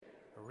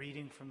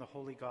reading from the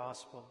Holy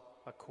Gospel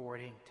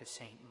according to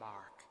St.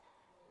 Mark.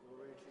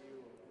 Glory to you,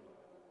 O Lord.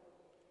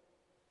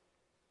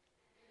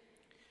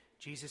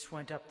 Jesus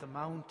went up the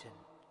mountain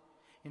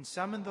and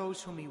summoned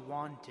those whom he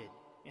wanted,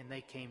 and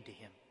they came to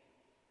him.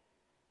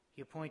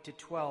 He appointed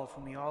 12,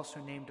 whom he also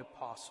named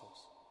apostles,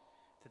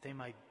 that they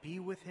might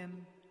be with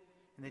him,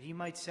 and that he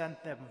might send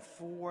them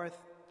forth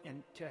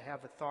and to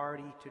have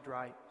authority to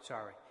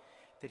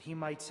that he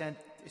might send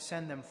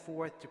them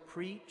forth to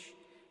preach,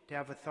 to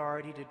have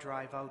authority to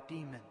drive out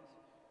demons.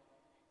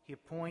 He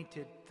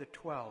appointed the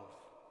 12,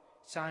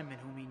 Simon,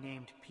 whom he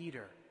named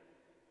Peter,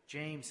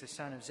 James the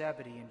son of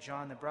Zebedee, and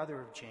John the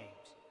brother of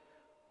James,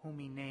 whom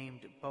he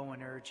named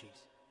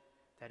Boanerges,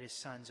 that is,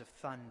 sons of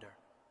thunder,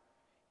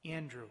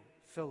 Andrew,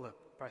 Philip,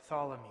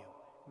 Bartholomew,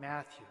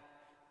 Matthew,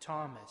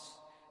 Thomas,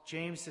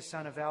 James the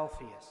son of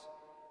Alphaeus,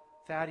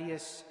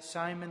 Thaddeus,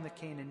 Simon the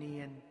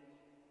Cananean,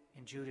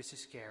 and Judas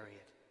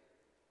Iscariot,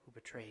 who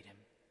betrayed him.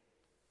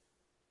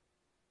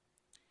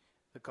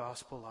 The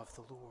Gospel of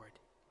the Lord.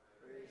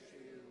 Praise to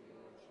you,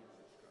 Lord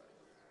Jesus Christ.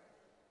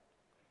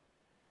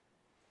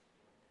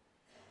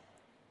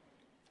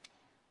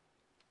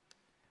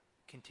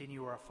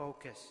 Continue our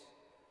focus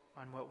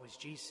on what was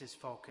Jesus'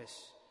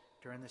 focus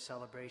during the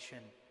celebration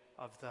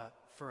of the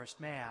first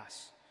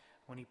Mass,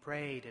 when he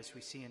prayed, as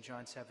we see in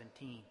John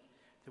 17,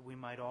 that we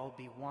might all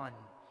be one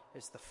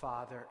as the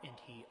Father and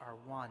he are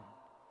one.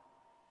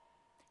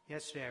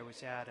 Yesterday I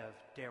was at a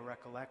day of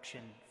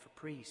recollection for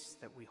priests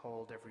that we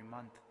hold every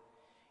month,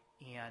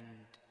 and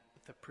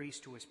the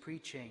priest who was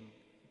preaching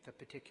the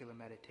particular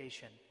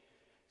meditation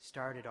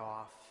started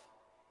off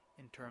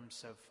in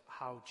terms of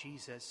how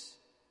Jesus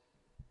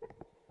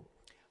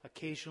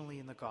occasionally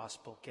in the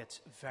gospel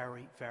gets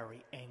very,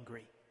 very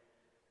angry.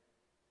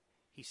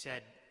 He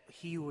said,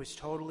 he who is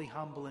totally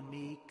humble and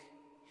meek,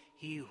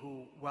 he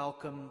who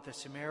welcomed the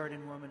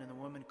Samaritan woman and the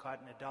woman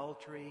caught in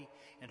adultery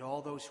and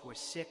all those who were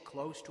sick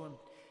close to him,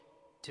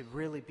 to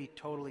really be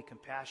totally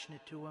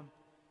compassionate to him,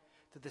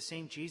 that the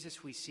same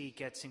Jesus we see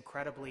gets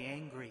incredibly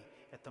angry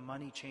at the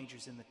money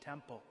changers in the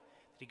temple,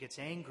 that he gets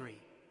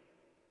angry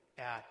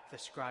at the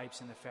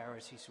scribes and the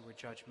Pharisees who were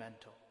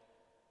judgmental.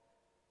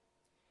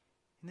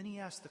 And then he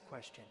asked the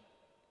question,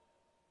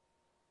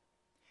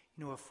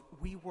 if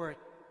we were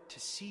to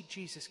see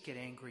Jesus get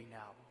angry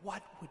now,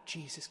 what would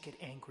Jesus get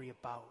angry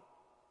about?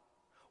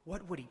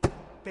 What would he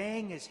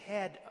bang his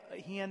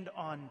hand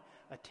on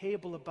a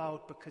table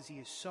about because he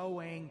is so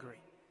angry?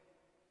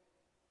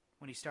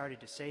 When he started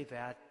to say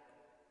that,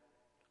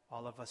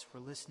 all of us were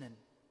listening.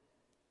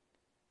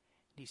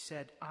 He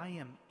said, I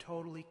am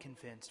totally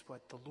convinced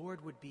what the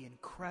Lord would be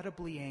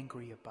incredibly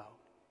angry about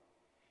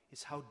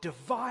is how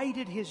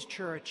divided his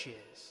church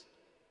is,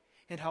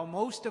 and how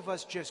most of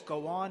us just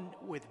go on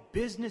with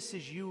business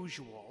as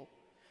usual,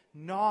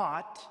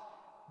 not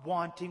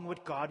wanting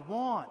what God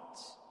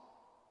wants.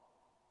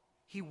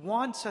 He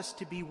wants us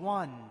to be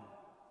one.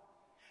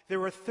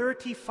 There are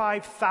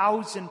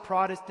 35,000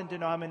 Protestant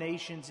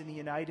denominations in the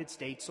United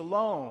States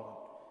alone.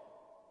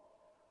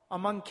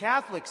 Among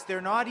Catholics,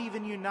 they're not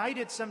even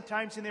united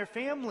sometimes in their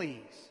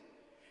families.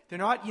 They're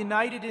not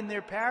united in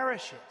their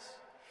parishes.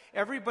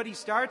 Everybody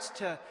starts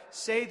to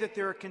say that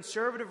they're a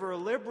conservative or a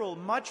liberal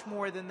much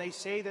more than they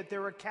say that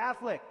they're a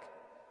Catholic.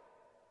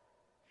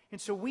 And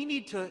so we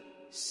need to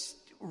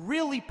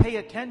really pay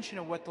attention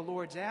to what the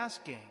Lord's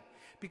asking,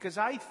 because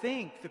I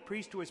think the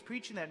priest who was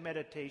preaching that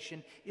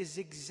meditation is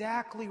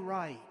exactly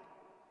right.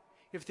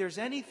 If there's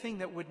anything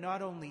that would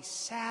not only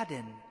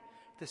sadden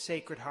the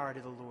Sacred Heart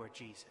of the Lord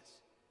Jesus,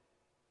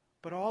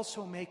 but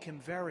also make him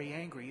very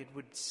angry, it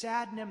would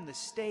sadden him the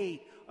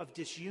state of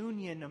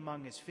disunion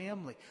among his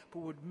family, but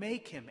would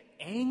make him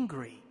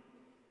angry,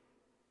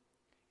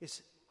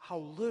 is how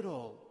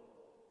little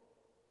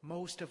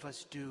most of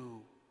us do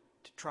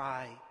to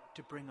try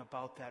to bring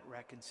about that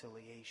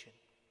reconciliation.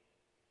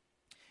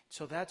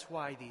 So that's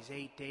why these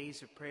 8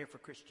 days of prayer for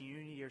Christian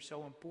unity are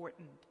so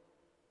important.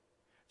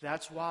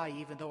 That's why,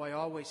 even though I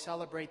always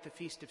celebrate the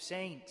Feast of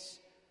Saints,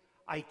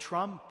 I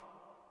trump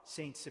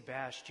Saint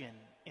Sebastian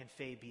and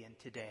Fabian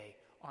today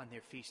on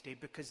their feast day,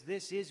 because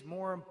this is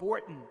more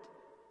important.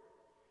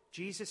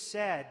 Jesus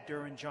said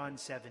during John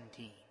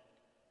 17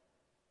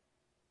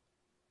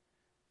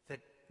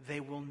 that they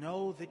will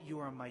know that you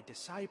are my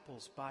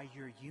disciples by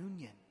your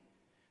union.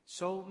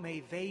 So may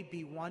they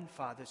be one,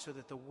 Father, so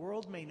that the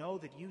world may know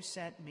that you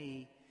sent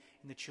me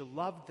and that you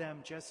loved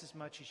them just as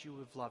much as you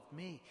have loved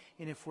me.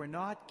 And if we're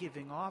not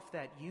giving off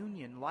that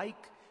union,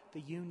 like the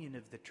union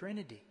of the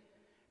Trinity,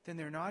 then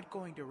they're not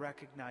going to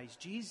recognize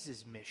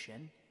Jesus' mission,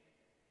 and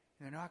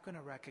they're not going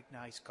to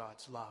recognize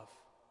God's love.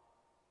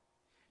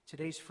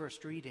 Today's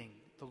first reading,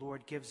 the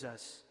Lord gives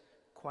us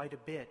quite a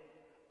bit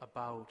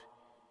about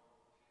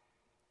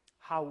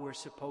how we're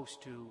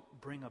supposed to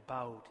bring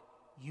about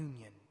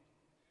union.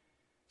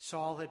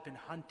 Saul had been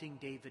hunting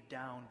David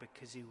down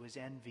because he was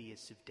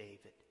envious of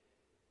David.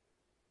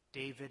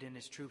 David and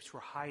his troops were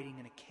hiding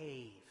in a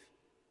cave.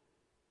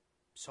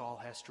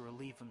 Saul has to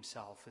relieve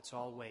himself. It's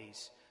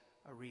always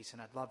a reason.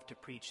 I'd love to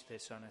preach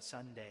this on a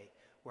Sunday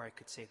where I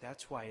could say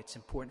that's why it's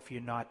important for you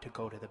not to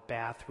go to the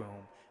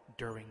bathroom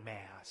during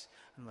Mass,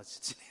 unless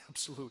it's an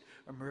absolute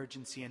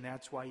emergency, and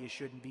that's why you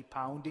shouldn't be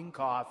pounding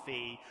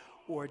coffee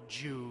or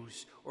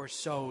juice or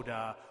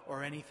soda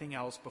or anything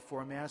else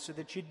before Mass, so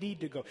that you need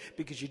to go,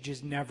 because you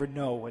just never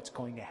know what's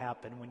going to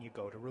happen when you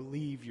go to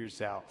relieve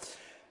yourself.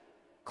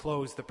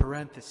 Close the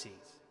parentheses.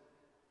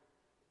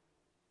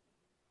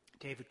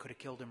 David could have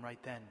killed him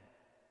right then.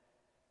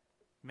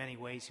 In many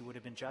ways, he would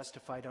have been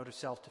justified out of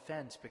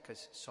self-defense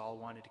because Saul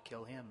wanted to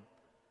kill him.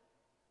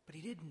 But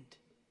he didn't.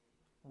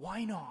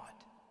 Why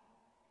not?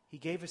 He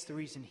gave us the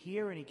reason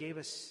here, and he gave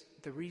us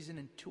the reason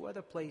in 2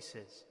 other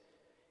places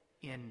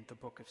in the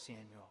book of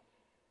Samuel.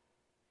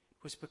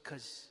 It was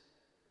because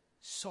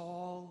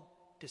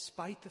Saul,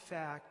 despite the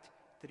fact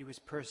that he was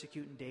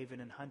persecuting David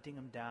and hunting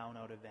him down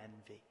out of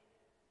envy,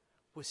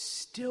 was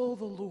still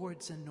the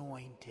Lord's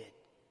anointed.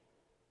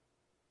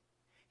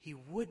 He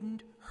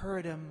wouldn't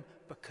hurt him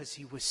because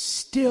he was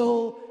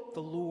still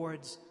the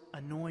Lord's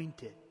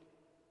anointed.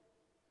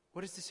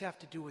 What does this have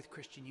to do with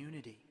Christian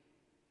unity?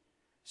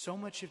 So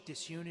much of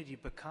disunity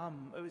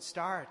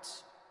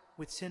starts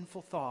with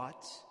sinful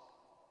thoughts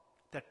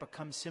that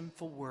become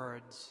sinful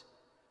words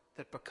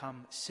that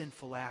become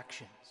sinful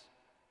actions.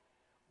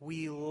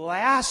 We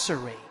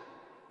lacerate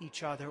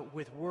each other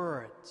with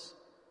words.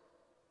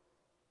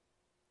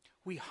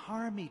 We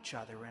harm each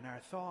other in our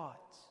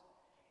thoughts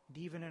and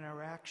even in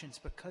our actions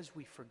because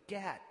we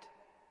forget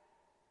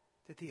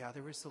that the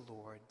other is the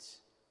Lord's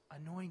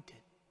anointed.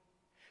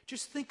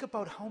 Just think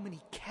about how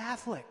many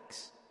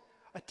Catholics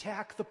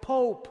attack the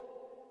Pope.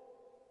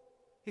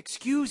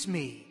 Excuse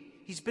me,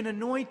 he's been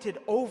anointed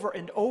over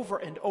and over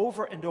and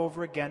over and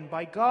over again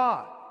by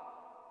God.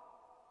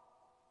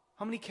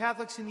 How many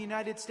Catholics in the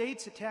United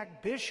States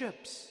attack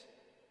bishops?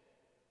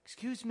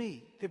 Excuse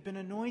me, they've been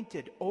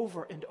anointed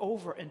over and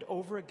over and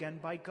over again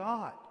by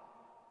God.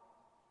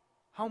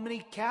 How many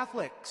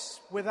Catholics,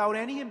 without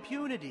any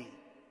impunity,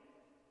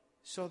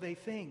 so they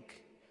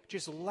think,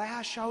 just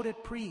lash out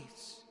at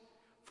priests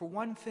for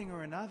one thing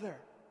or another?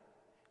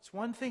 It's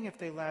one thing if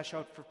they lash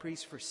out for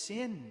priests for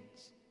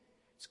sins.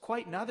 It's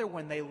quite another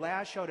when they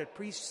lash out at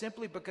priests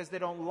simply because they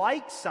don't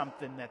like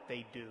something that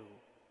they do,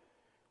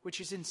 which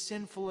isn't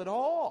sinful at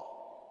all.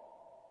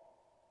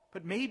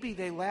 But maybe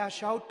they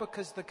lash out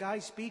because the guy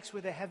speaks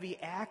with a heavy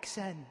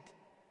accent.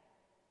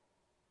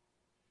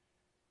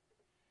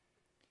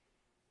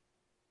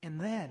 And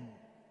then,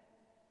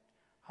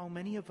 how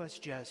many of us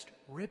just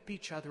rip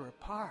each other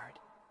apart,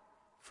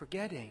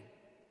 forgetting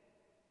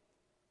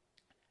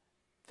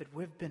that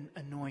we've been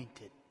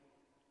anointed,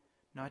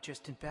 not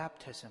just in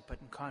baptism, but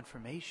in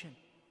confirmation.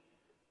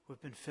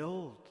 We've been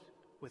filled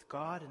with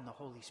God and the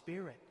Holy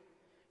Spirit.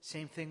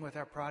 Same thing with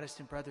our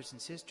Protestant brothers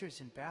and sisters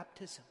in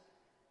baptism.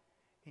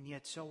 And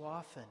yet so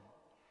often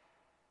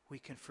we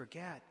can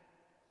forget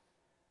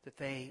that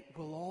they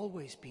will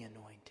always be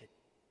anointed.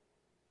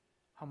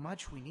 How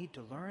much we need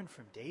to learn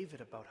from David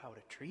about how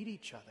to treat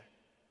each other.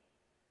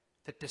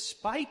 That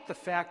despite the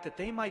fact that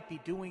they might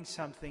be doing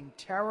something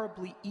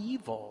terribly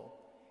evil,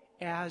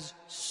 as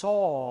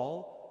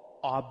Saul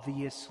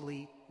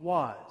obviously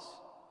was,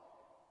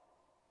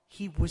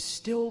 he was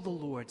still the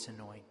Lord's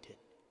anointed.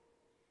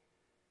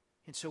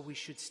 And so we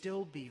should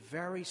still be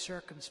very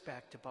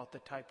circumspect about the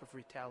type of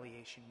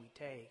retaliation we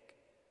take.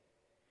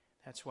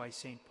 That's why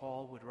St.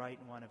 Paul would write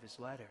in one of his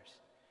letters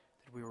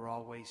that we were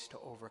always to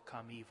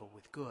overcome evil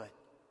with good.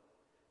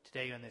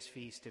 Today on this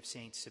feast of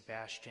Saints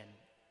Sebastian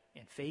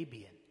and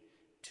Fabian,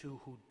 2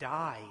 who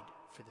died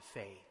for the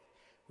faith,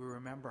 we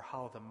remember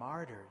how the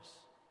martyrs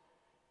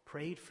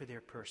prayed for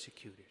their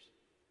persecutors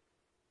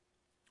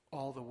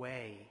all the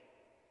way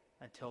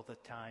until the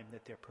time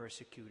that their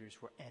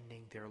persecutors were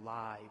ending their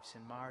lives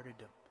in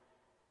martyrdom.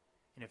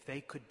 And if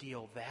they could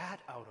deal with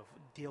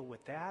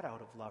that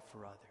out of love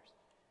for others,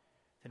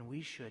 then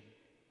we should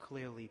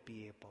clearly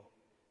be able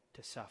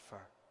to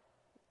suffer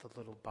the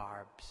little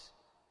barbs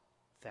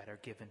that are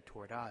given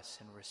toward us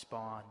and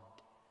respond,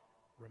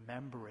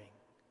 remembering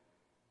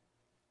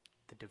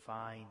the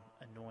divine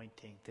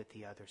anointing that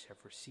the others have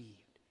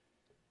received.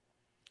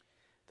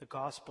 The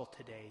gospel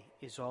today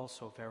is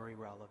also very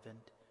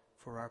relevant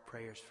for our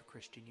prayers for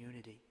Christian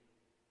unity.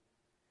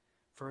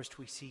 First,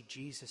 we see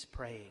Jesus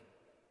praying,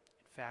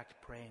 in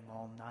fact, praying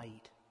all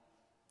night.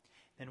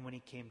 Then when he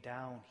came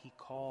down, he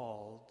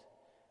called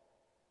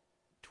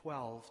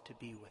 12 to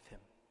be with him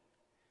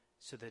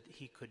so that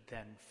he could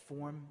then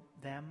form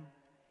them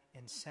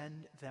and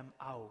send them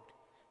out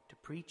to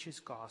preach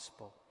his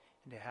gospel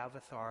and to have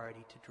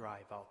authority to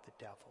drive out the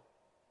devil.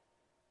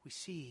 We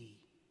see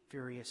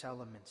various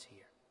elements here.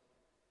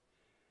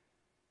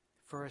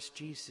 First,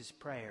 Jesus'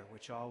 prayer,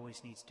 which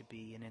always needs to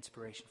be an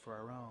inspiration for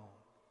our own.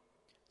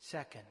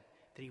 Second,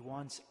 that he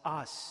wants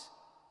us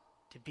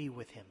to be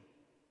with him.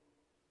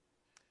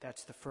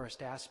 That's the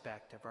first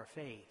aspect of our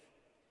faith.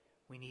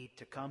 We need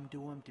to come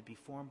to him, to be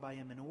formed by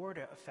him in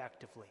order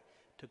effectively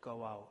to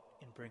go out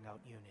and bring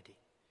out unity.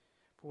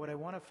 But what I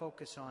want to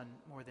focus on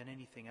more than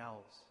anything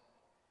else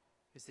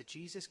is that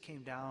Jesus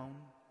came down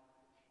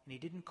and he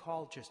didn't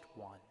call just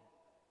one.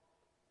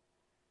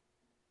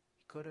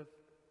 He could have.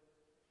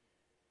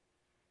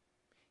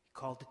 He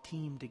called a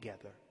team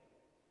together,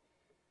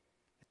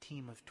 a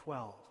team of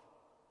 12,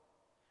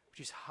 which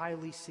is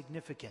highly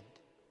significant.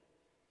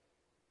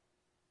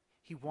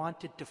 He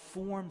wanted to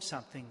form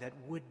something that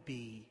would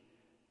be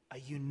a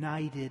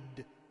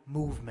united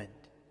movement.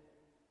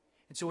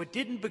 And so it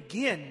didn't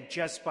begin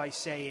just by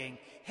saying,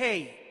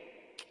 hey,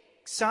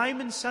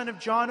 Simon, son of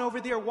John over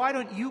there, why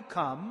don't you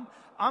come?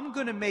 I'm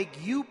going to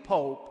make you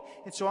pope,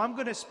 and so I'm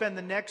going to spend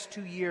the next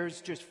 2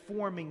 years just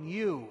forming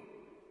you.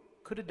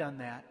 Could have done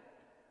that.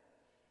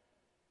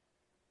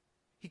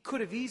 He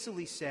could have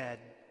easily said,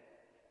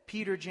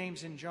 Peter,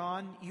 James, and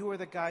John, you are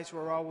the guys who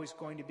are always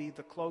going to be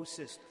the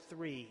closest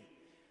 3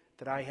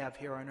 that I have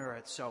here on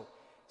earth. So,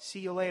 see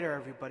you later,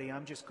 everybody.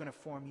 I'm just going to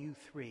form you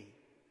 3.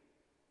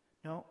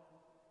 No.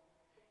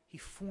 He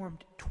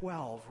formed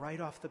 12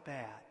 right off the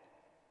bat.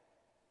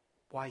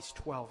 Why is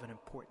 12 an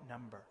important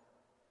number?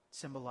 It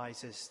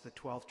symbolizes the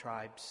 12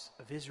 tribes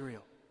of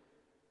Israel.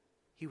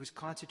 He was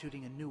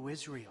constituting a new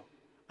Israel,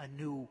 a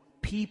new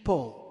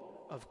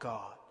people of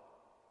God.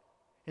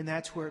 And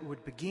that's where it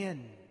would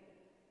begin.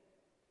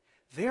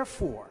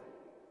 Therefore,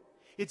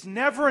 it's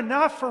never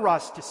enough for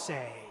us to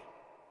say,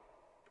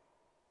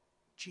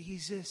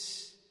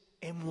 Jesus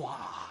et moi.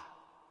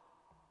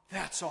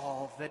 That's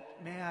all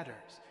that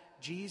matters.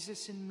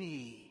 Jesus and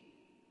me.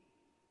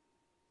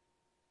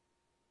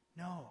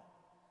 No.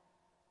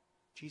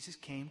 Jesus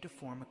came to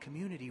form a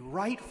community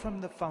right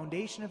from the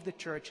foundation of the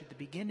church at the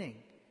beginning.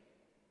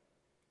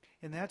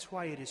 And that's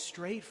why it is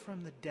straight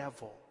from the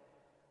devil,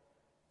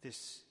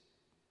 this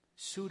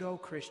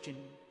pseudo-Christian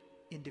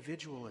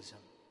individualism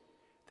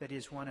that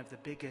is one of the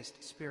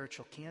biggest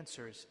spiritual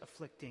cancers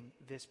afflicting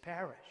this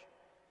parish,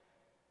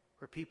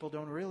 where people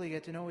don't really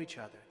get to know each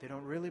other. They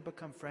don't really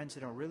become friends.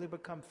 They don't really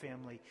become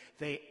family.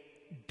 They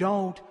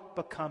don't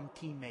become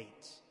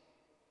teammates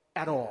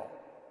at all.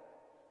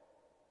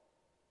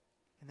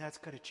 And that's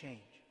got to change.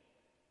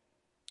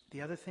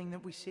 The other thing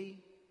that we see,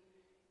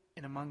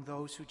 and among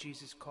those who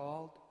Jesus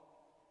called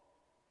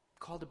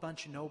a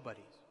bunch of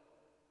nobodies.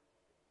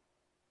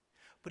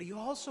 But he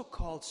also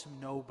called some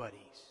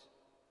nobodies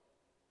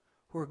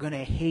who are going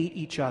to hate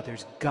each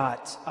other's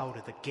guts out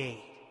of the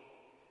gate.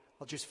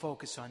 I'll just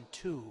focus on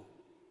 2.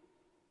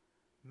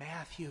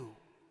 Matthew,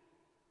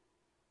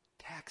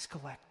 tax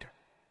collector,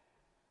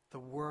 the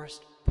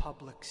worst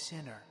public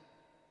sinner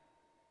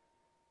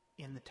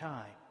in the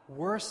time.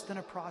 Worse than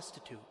a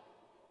prostitute.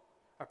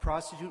 A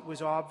prostitute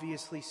was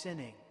obviously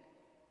sinning.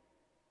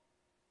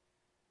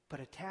 But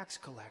a tax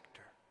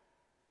collector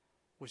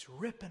was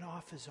ripping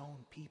off his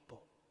own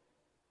people.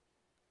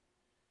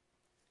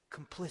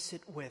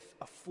 Complicit with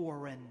a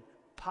foreign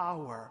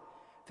power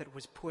that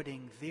was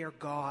putting their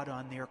God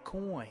on their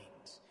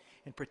coins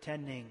and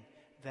pretending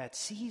that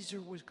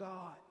Caesar was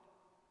God.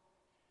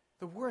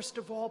 The worst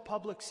of all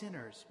public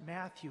sinners,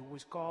 Matthew,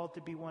 was called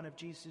to be one of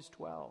Jesus'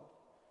 12.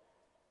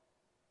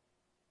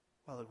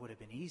 Well, it would have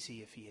been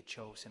easy if he had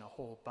chosen a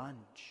whole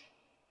bunch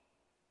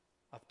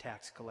of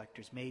tax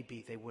collectors.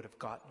 Maybe they would have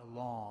gotten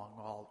along,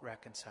 all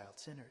reconciled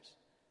sinners.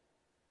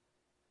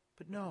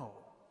 But no.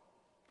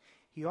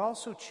 He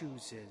also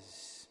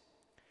chooses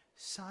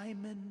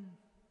Simon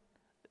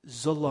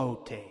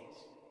Zelotes.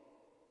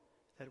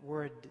 That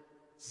word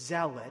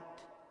zealot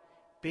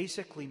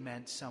basically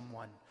meant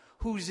someone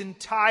whose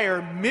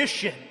entire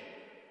mission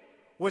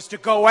was to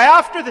go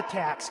after the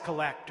tax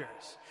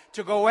collectors,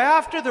 to go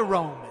after the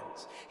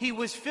Romans. He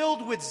was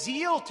filled with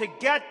zeal to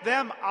get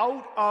them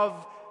out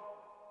of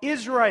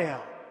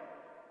Israel.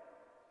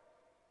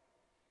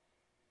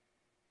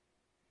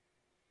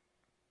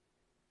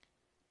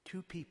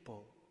 Two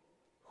people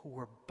who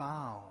were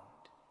bound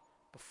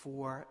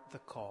before the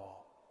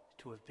call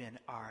to have been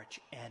arch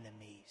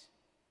enemies.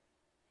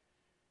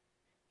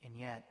 And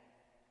yet,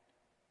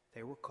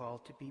 they were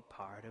called to be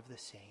part of the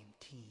same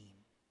team.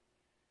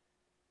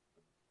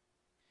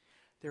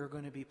 There are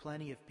going to be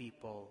plenty of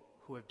people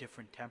who have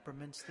different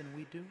temperaments than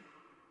we do.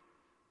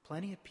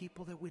 Plenty of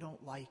people that we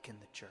don't like in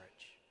the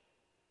church.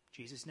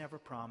 Jesus never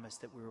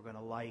promised that we were going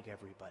to like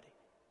everybody.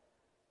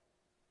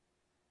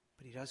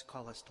 But he does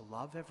call us to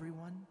love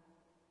everyone,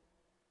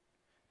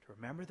 to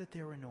remember that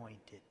they're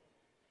anointed,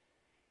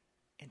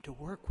 and to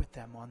work with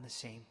them on the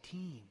same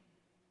team.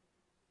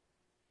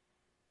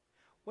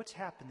 What's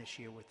happened this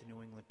year with the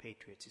New England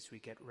Patriots as we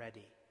get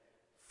ready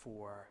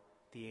for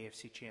the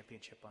AFC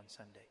Championship on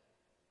Sunday?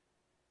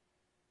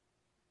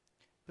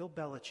 Bill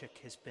Belichick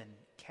has been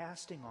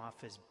casting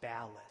off as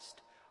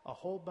ballast a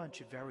whole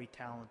bunch of very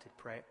talented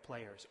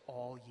players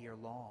all year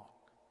long.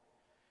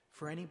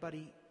 For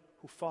anybody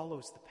who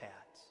follows the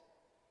Pats,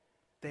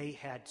 they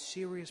had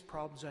serious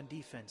problems on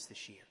defense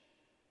this year.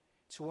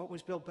 So what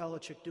was Bill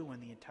Belichick doing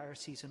the entire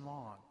season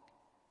long?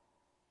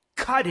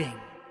 Cutting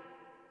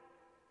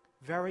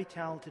very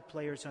talented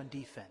players on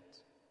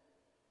defense,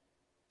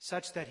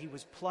 such that he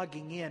was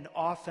plugging in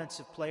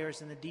offensive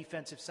players in the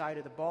defensive side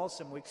of the ball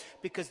some weeks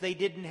because they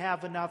didn't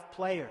have enough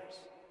players.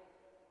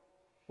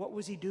 What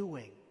was he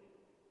doing?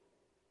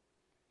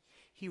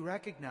 He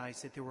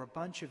recognized that there were a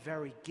bunch of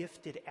very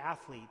gifted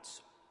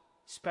athletes,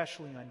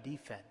 especially on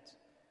defense,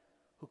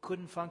 who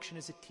couldn't function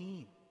as a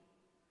team,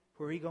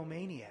 who were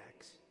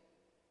egomaniacs,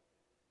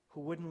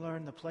 who wouldn't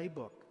learn the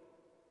playbook,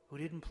 who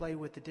didn't play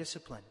with the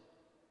discipline,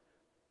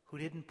 who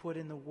didn't put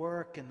in the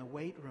work in the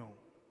weight room,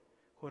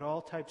 who had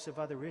all types of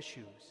other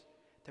issues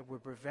that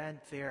would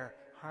prevent their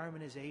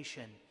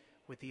harmonization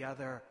with the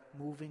other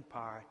moving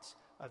parts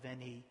of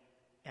any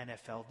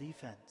NFL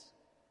defense.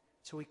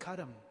 So he cut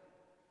him.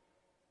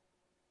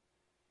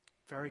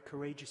 Very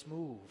courageous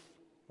move,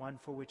 one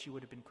for which he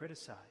would have been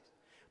criticized.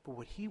 But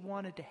what he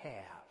wanted to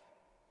have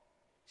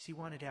is he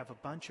wanted to have a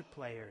bunch of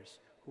players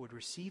who would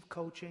receive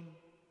coaching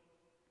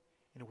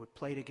and who would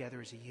play together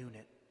as a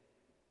unit.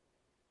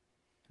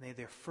 And they had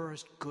their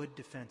first good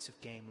defensive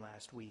game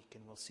last week,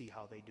 and we'll see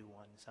how they do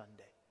on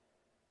Sunday.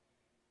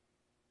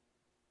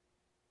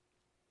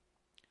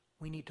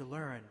 We need to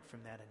learn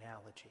from that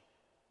analogy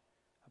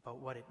about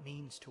what it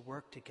means to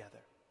work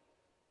together.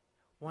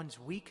 Once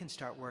we can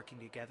start working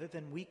together,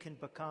 then we can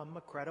become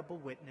a credible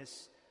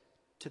witness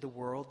to the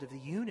world of the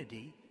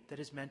unity that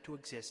is meant to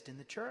exist in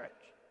the church.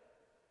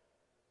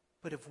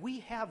 But if we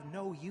have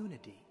no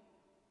unity,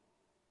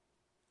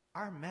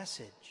 our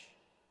message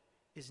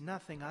is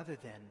nothing other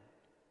than,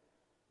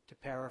 to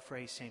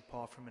paraphrase St.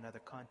 Paul from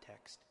another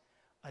context,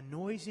 a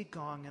noisy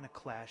gong and a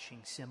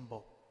clashing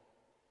cymbal.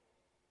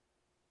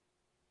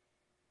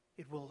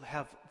 It will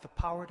have the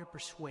power to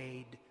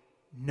persuade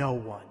no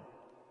one.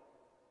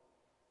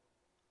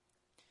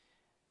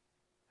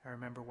 I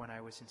remember when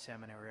I was in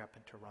seminary up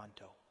in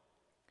Toronto,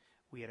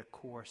 we had a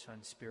course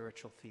on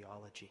spiritual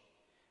theology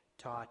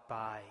taught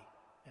by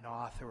an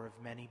author of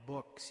many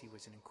books. He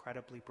was an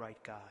incredibly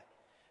bright guy,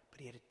 but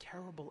he had a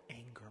terrible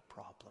anger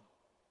problem.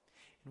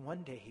 And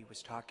one day he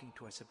was talking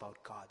to us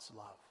about God's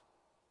love.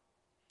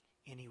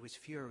 And he was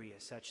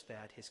furious such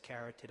that his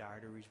carotid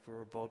arteries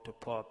were about to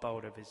pop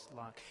out of his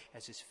lung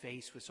as his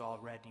face was all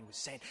red. And he was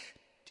saying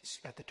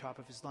at the top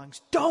of his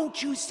lungs,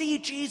 "Don't you see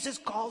Jesus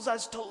calls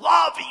us to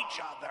love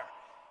each other?"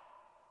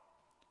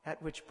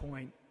 At which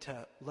point,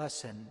 to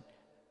lessen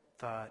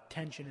the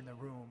tension in the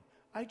room,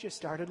 I just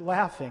started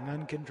laughing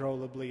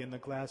uncontrollably in the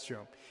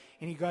classroom.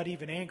 And he got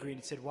even angry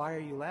and he said, "Why are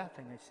you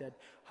laughing?" I said,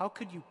 "How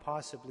could you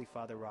possibly,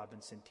 Father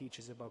Robinson, teach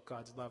us about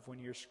God's love when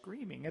you're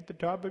screaming at the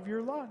top of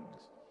your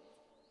lungs?"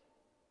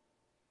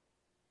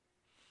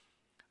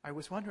 I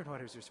was wondering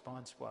what his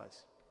response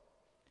was.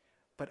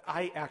 But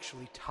I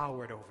actually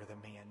towered over the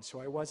man,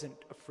 so I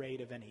wasn't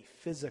afraid of any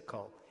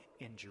physical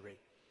injury.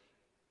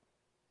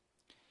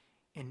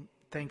 And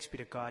thanks be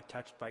to God,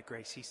 touched by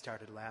grace, he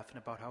started laughing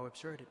about how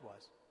absurd it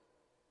was.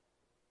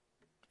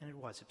 And it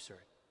was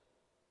absurd.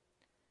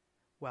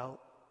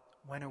 Well,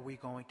 when are we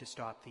going to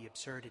stop the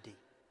absurdity?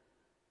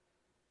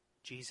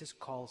 Jesus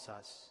calls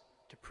us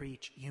to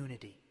preach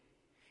unity.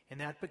 And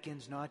that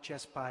begins not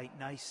just by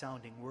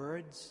nice-sounding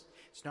words.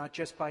 It's not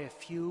just by a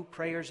few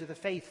prayers of the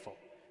faithful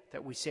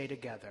that we say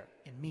together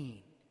and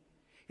mean.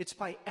 It's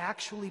by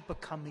actually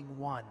becoming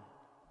one.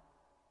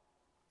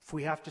 If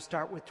we have to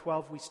start with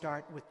 12, we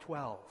start with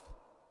 12.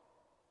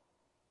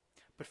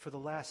 But for the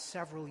last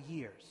several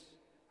years,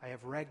 I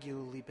have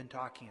regularly been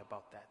talking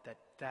about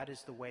that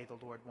is the way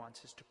the Lord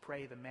wants us to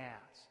pray the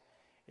Mass,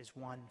 as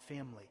one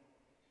family.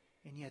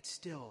 And yet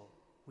still,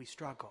 we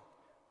struggle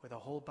with a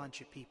whole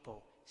bunch of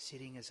people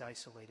sitting as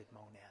isolated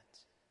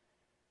monads.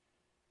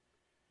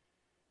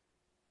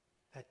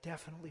 That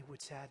definitely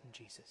would sadden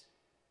Jesus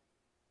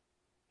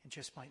and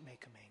just might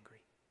make him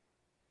angry.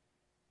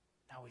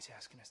 Now he's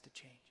asking us to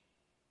change.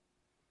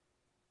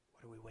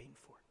 What are we waiting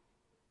for?